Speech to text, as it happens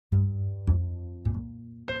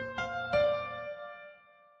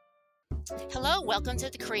Hello, welcome to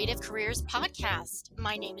the Creative Careers Podcast.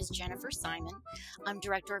 My name is Jennifer Simon. I'm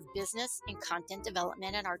Director of Business and Content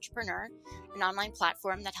Development at Entrepreneur, an online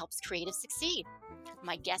platform that helps creatives succeed.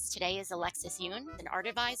 My guest today is Alexis Yoon, an art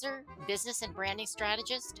advisor, business and branding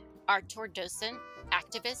strategist, art tour docent,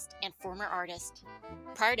 activist, and former artist.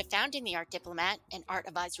 Prior to founding the Art Diplomat and Art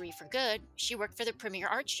Advisory for Good, she worked for the premier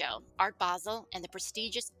art show, Art Basel, and the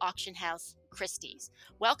prestigious auction house, Christie's.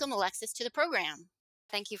 Welcome, Alexis, to the program.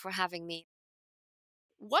 Thank you for having me.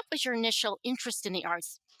 What was your initial interest in the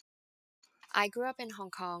arts? I grew up in Hong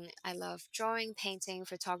Kong. I love drawing, painting,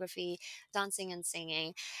 photography, dancing, and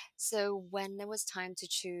singing. So when it was time to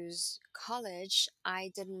choose college,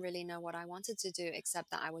 I didn't really know what I wanted to do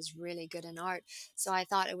except that I was really good in art. So I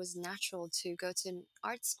thought it was natural to go to an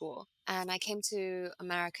art school. And I came to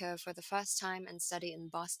America for the first time and studied in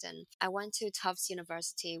Boston. I went to Tufts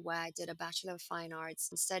University where I did a Bachelor of Fine Arts,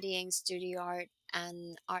 studying studio art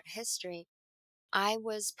and art history. I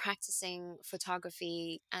was practicing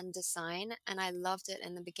photography and design, and I loved it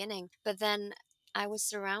in the beginning. But then I was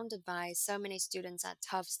surrounded by so many students at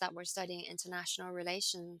Tufts that were studying international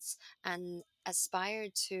relations and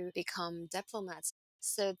aspired to become diplomats.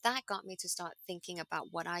 So that got me to start thinking about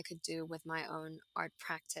what I could do with my own art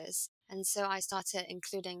practice. And so I started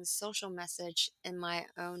including social message in my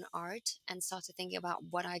own art and started thinking about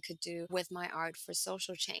what I could do with my art for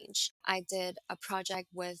social change. I did a project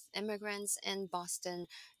with immigrants in Boston,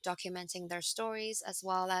 documenting their stories, as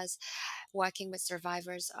well as working with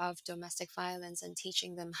survivors of domestic violence and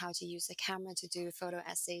teaching them how to use a camera to do photo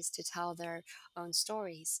essays to tell their own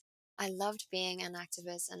stories. I loved being an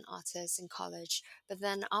activist and artist in college, but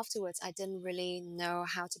then afterwards, I didn't really know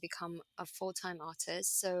how to become a full time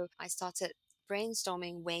artist. So I started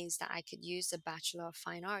brainstorming ways that I could use the Bachelor of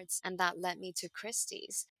Fine Arts, and that led me to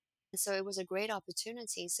Christie's. And so it was a great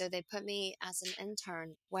opportunity. So they put me as an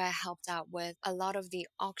intern where I helped out with a lot of the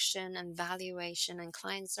auction and valuation and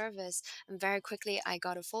client service. And very quickly, I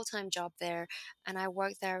got a full time job there. And I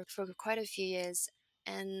worked there for quite a few years.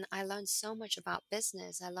 And I learned so much about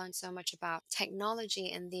business. I learned so much about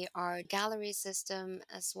technology in the art gallery system,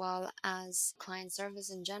 as well as client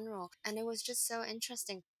service in general. And it was just so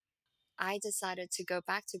interesting. I decided to go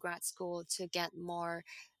back to grad school to get more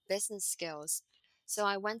business skills. So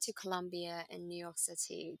I went to Columbia in New York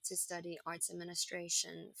City to study arts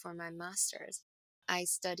administration for my master's. I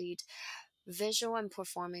studied visual and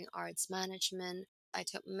performing arts management. I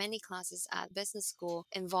took many classes at business school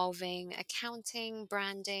involving accounting,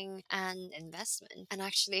 branding, and investment. And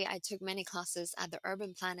actually, I took many classes at the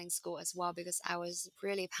urban planning school as well because I was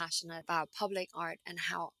really passionate about public art and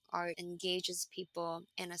how art engages people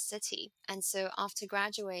in a city. And so after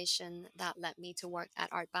graduation, that led me to work at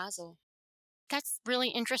Art Basel. That's really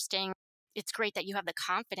interesting. It's great that you have the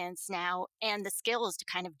confidence now and the skills to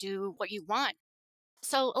kind of do what you want.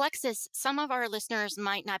 So, Alexis, some of our listeners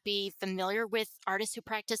might not be familiar with artists who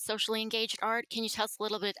practice socially engaged art. Can you tell us a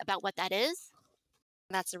little bit about what that is?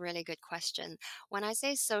 That's a really good question. When I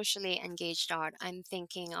say socially engaged art, I'm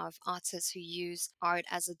thinking of artists who use art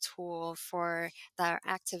as a tool for their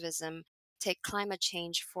activism. Take climate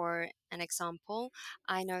change for an example.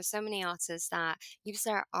 I know so many artists that use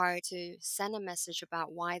their art to send a message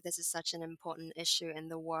about why this is such an important issue in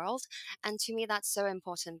the world. And to me, that's so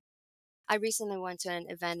important. I recently went to an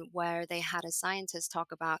event where they had a scientist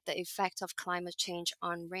talk about the effect of climate change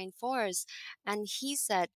on rainforests. And he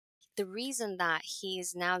said the reason that he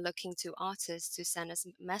is now looking to artists to send us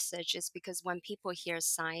a message is because when people hear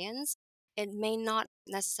science, it may not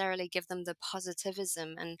necessarily give them the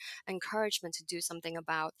positivism and encouragement to do something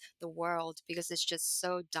about the world because it's just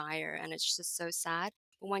so dire and it's just so sad.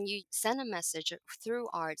 But when you send a message through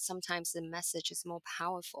art, sometimes the message is more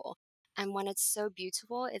powerful. And when it's so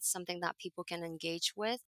beautiful, it's something that people can engage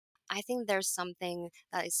with. I think there's something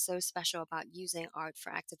that is so special about using art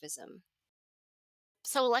for activism.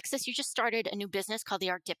 So, Alexis, you just started a new business called the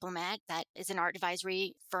Art Diplomat that is an art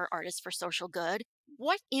advisory for artists for social good.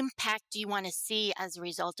 What impact do you want to see as a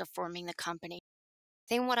result of forming the company?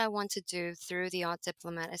 I think what I want to do through the Art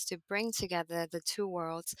Diplomat is to bring together the two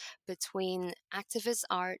worlds between activist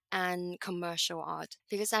art and commercial art,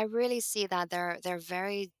 because I really see that they're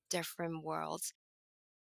very different worlds.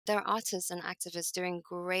 There are artists and activists doing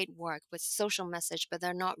great work with social message, but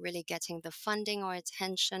they're not really getting the funding or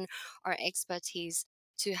attention or expertise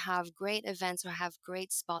to have great events or have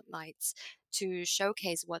great spotlights to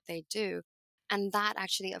showcase what they do. And that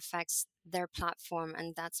actually affects their platform.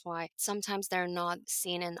 And that's why sometimes they're not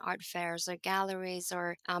seen in art fairs or galleries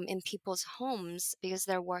or in people's homes because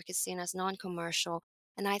their work is seen as non commercial.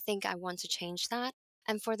 And I think I want to change that.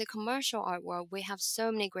 And for the commercial art world, we have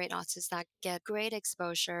so many great artists that get great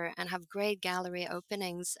exposure and have great gallery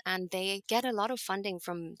openings, and they get a lot of funding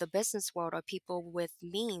from the business world or people with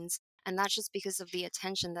means. And that's just because of the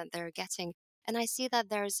attention that they're getting. And I see that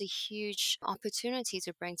there's a huge opportunity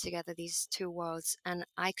to bring together these two worlds, and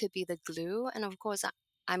I could be the glue. And of course,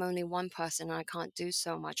 I'm only one person and I can't do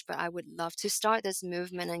so much, but I would love to start this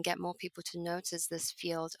movement and get more people to notice this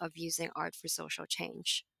field of using art for social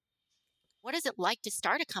change. What is it like to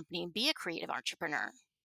start a company and be a creative entrepreneur?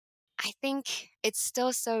 I think it's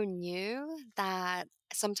still so new that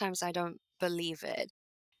sometimes I don't believe it.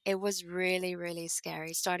 It was really, really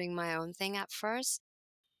scary starting my own thing at first.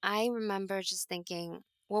 I remember just thinking,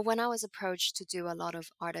 well, when I was approached to do a lot of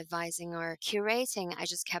art advising or curating, I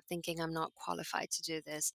just kept thinking I'm not qualified to do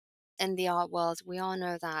this. In the art world, we all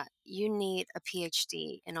know that you need a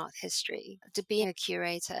PhD in art history to be a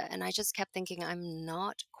curator. And I just kept thinking I'm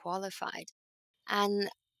not qualified. And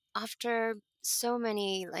after so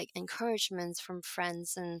many like encouragements from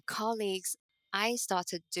friends and colleagues, I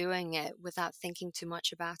started doing it without thinking too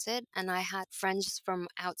much about it. And I had friends from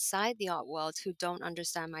outside the art world who don't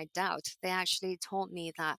understand my doubt. They actually told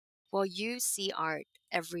me that, well, you see art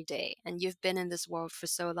every day and you've been in this world for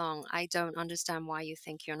so long. I don't understand why you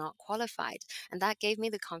think you're not qualified. And that gave me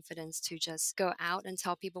the confidence to just go out and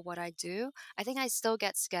tell people what I do. I think I still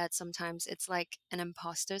get scared sometimes. It's like an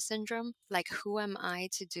imposter syndrome. Like, who am I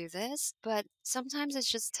to do this? But sometimes it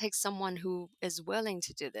just takes someone who is willing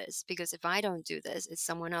to do this, because if I don't do this, it's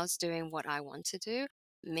someone else doing what I want to do.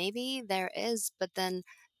 Maybe there is, but then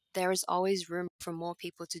there is always room for more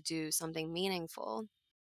people to do something meaningful.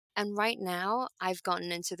 And right now, I've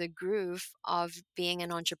gotten into the groove of being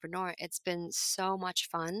an entrepreneur. It's been so much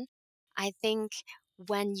fun. I think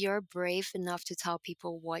when you're brave enough to tell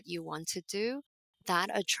people what you want to do, that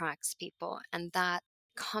attracts people. And that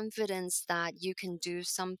confidence that you can do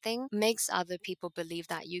something makes other people believe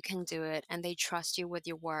that you can do it and they trust you with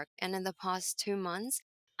your work. And in the past 2 months,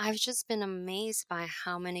 I've just been amazed by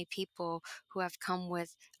how many people who have come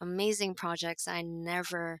with amazing projects I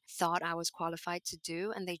never thought I was qualified to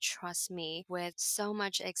do, and they trust me with so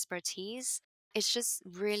much expertise. It's just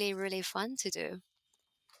really, really fun to do.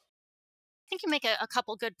 I think you make a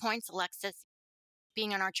couple good points, Alexis.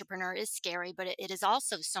 Being an entrepreneur is scary, but it is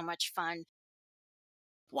also so much fun.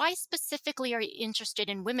 Why specifically are you interested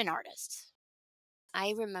in women artists?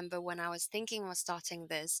 I remember when I was thinking of starting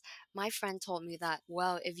this, my friend told me that,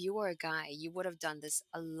 well, if you were a guy, you would have done this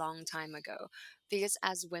a long time ago. Because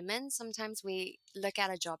as women, sometimes we look at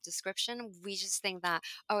a job description, we just think that,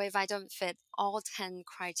 oh, if I don't fit all 10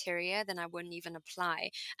 criteria, then I wouldn't even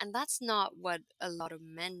apply. And that's not what a lot of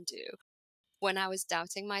men do. When I was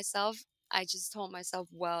doubting myself, I just told myself,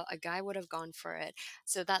 well, a guy would have gone for it.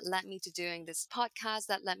 So that led me to doing this podcast,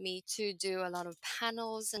 that led me to do a lot of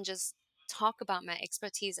panels and just talk about my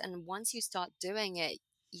expertise. And once you start doing it,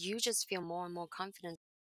 you just feel more and more confident.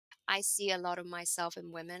 I see a lot of myself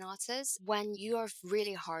in women artists. When you are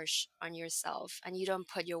really harsh on yourself and you don't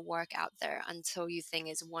put your work out there until you think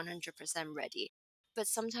it's 100% ready. But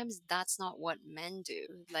sometimes that's not what men do.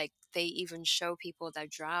 Like, they even show people their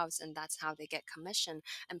drafts, and that's how they get commission.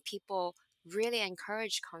 And people really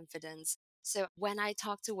encourage confidence. So when I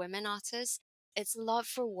talk to women artists, it's a lot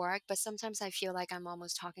for work, but sometimes I feel like I'm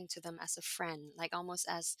almost talking to them as a friend, like almost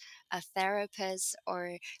as a therapist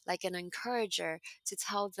or like an encourager, to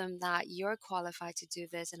tell them that you're qualified to do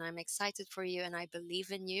this and I'm excited for you and I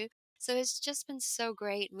believe in you. So it's just been so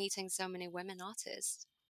great meeting so many women artists.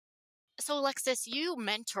 So, Alexis, you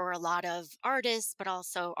mentor a lot of artists, but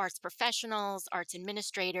also arts professionals, arts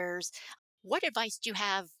administrators. What advice do you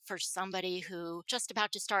have for somebody who just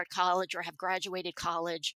about to start college or have graduated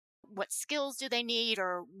college? What skills do they need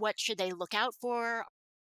or what should they look out for?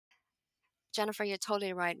 Jennifer, you're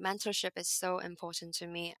totally right. Mentorship is so important to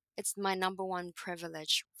me. It's my number one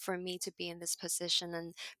privilege for me to be in this position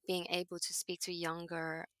and being able to speak to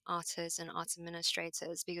younger artists and arts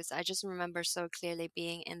administrators, because I just remember so clearly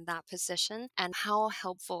being in that position and how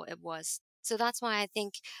helpful it was. So that's why I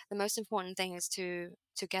think the most important thing is to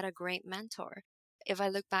get a great mentor. If I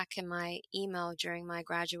look back in my email during my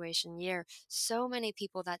graduation year, so many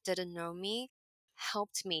people that didn't know me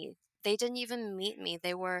helped me. They didn't even meet me.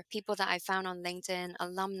 They were people that I found on LinkedIn,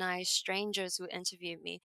 alumni, strangers who interviewed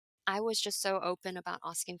me. I was just so open about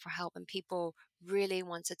asking for help, and people really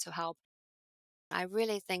wanted to help. I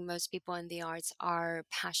really think most people in the arts are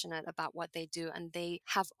passionate about what they do and they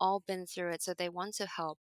have all been through it, so they want to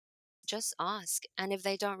help. Just ask. And if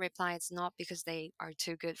they don't reply, it's not because they are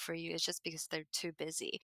too good for you, it's just because they're too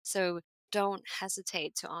busy. So don't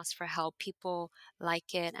hesitate to ask for help. People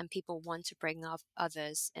like it and people want to bring up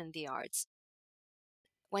others in the arts.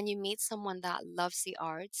 when you meet someone that loves the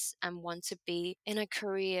arts and want to be in a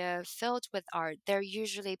career filled with art, they're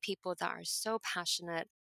usually people that are so passionate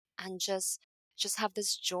and just have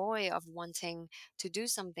this joy of wanting to do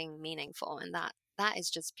something meaningful, and that is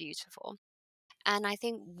just beautiful. And I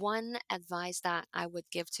think one advice that I would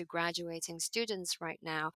give to graduating students right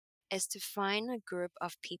now is to find a group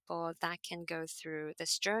of people that can go through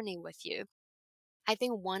this journey with you. I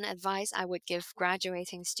think one advice I would give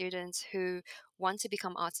graduating students who want to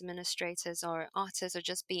become art administrators or artists or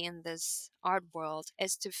just be in this art world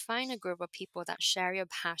is to find a group of people that share your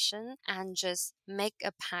passion and just make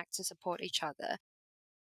a pact to support each other.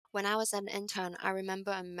 When I was an intern, I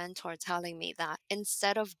remember a mentor telling me that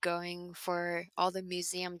instead of going for all the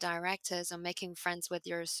museum directors or making friends with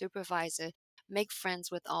your supervisor, make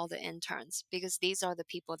friends with all the interns because these are the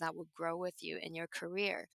people that will grow with you in your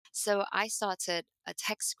career. So I started a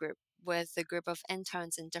text group with a group of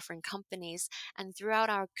interns in different companies. And throughout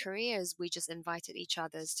our careers, we just invited each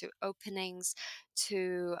others to openings,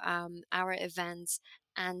 to our events,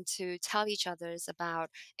 and to tell each others about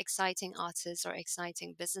exciting artists or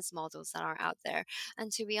exciting business models that are out there.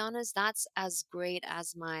 And to be honest, that's as great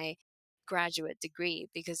as my graduate degree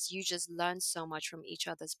because you just learn so much from each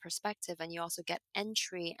other's perspective and you also get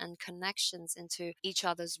entry and connections into each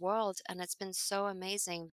other's world. And it's been so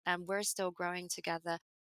amazing. And we're still growing together.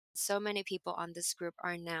 So many people on this group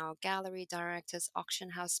are now gallery directors,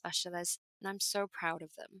 auction house specialists, and I'm so proud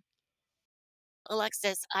of them.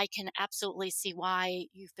 Alexis, I can absolutely see why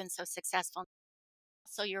you've been so successful.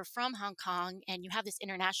 So you're from Hong Kong and you have this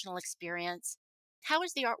international experience. How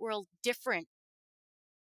is the art world different?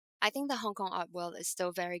 I think the Hong Kong art world is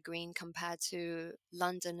still very green compared to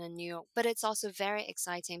London and New York, but it's also very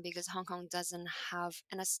exciting because Hong Kong doesn't have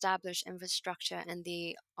an established infrastructure in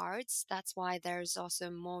the arts. That's why there's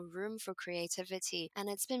also more room for creativity. And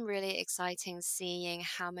it's been really exciting seeing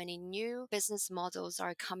how many new business models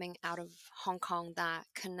are coming out of Hong Kong that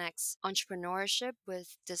connects entrepreneurship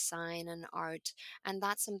with design and art. And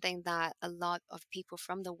that's something that a lot of people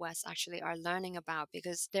from the West actually are learning about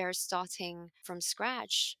because they're starting from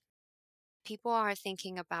scratch. People are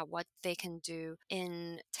thinking about what they can do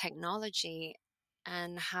in technology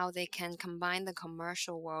and how they can combine the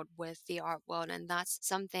commercial world with the art world. And that's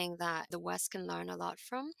something that the West can learn a lot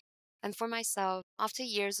from. And for myself, after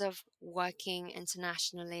years of working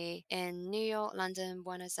internationally in New York, London,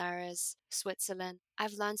 Buenos Aires, Switzerland,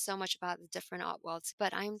 I've learned so much about the different art worlds.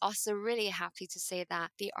 But I'm also really happy to say that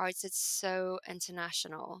the arts is so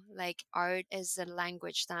international. Like art is a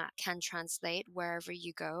language that can translate wherever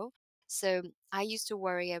you go. So I used to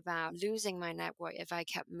worry about losing my network if I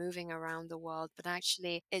kept moving around the world, but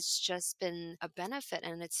actually it's just been a benefit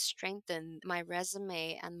and it's strengthened my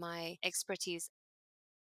resume and my expertise.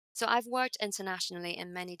 So I've worked internationally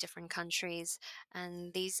in many different countries,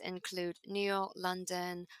 and these include New York,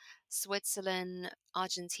 London, Switzerland,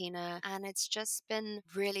 Argentina, and it's just been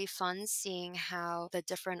really fun seeing how the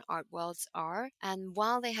different art worlds are. And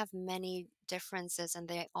while they have many differences and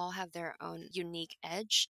they all have their own unique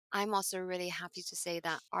edge, I'm also really happy to say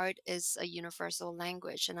that art is a universal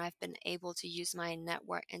language, and I've been able to use my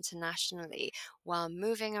network internationally while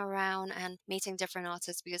moving around and meeting different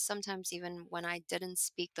artists because sometimes even when I didn't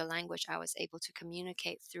speak the language, I was able to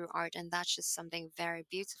communicate through art, and that's just something very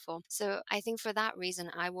beautiful. So I think for that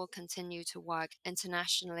reason, I will continue to work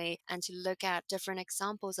internationally and to look at different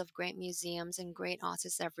examples of great museums and great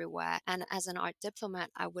artists everywhere. And as an art diplomat,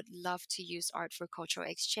 I would love to use art for cultural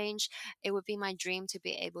exchange. It would be my dream to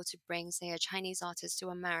be able to bring, say, a Chinese artist to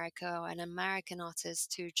America or an American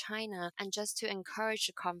artist to China, and just to encourage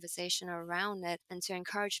a conversation around it and to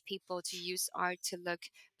encourage people to use art to look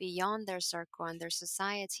beyond their circle and their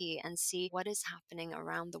society and see what is happening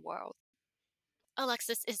around the world.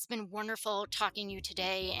 Alexis, it's been wonderful talking to you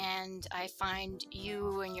today, and I find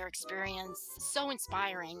you and your experience so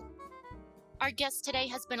inspiring. Our guest today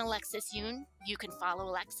has been Alexis Yoon. You can follow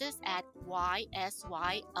Alexis at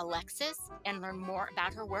YSY Alexis and learn more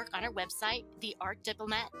about her work on our website,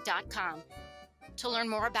 theartdiplomat.com. To learn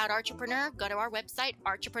more about Artpreneur, go to our website,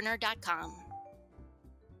 artpreneur.com.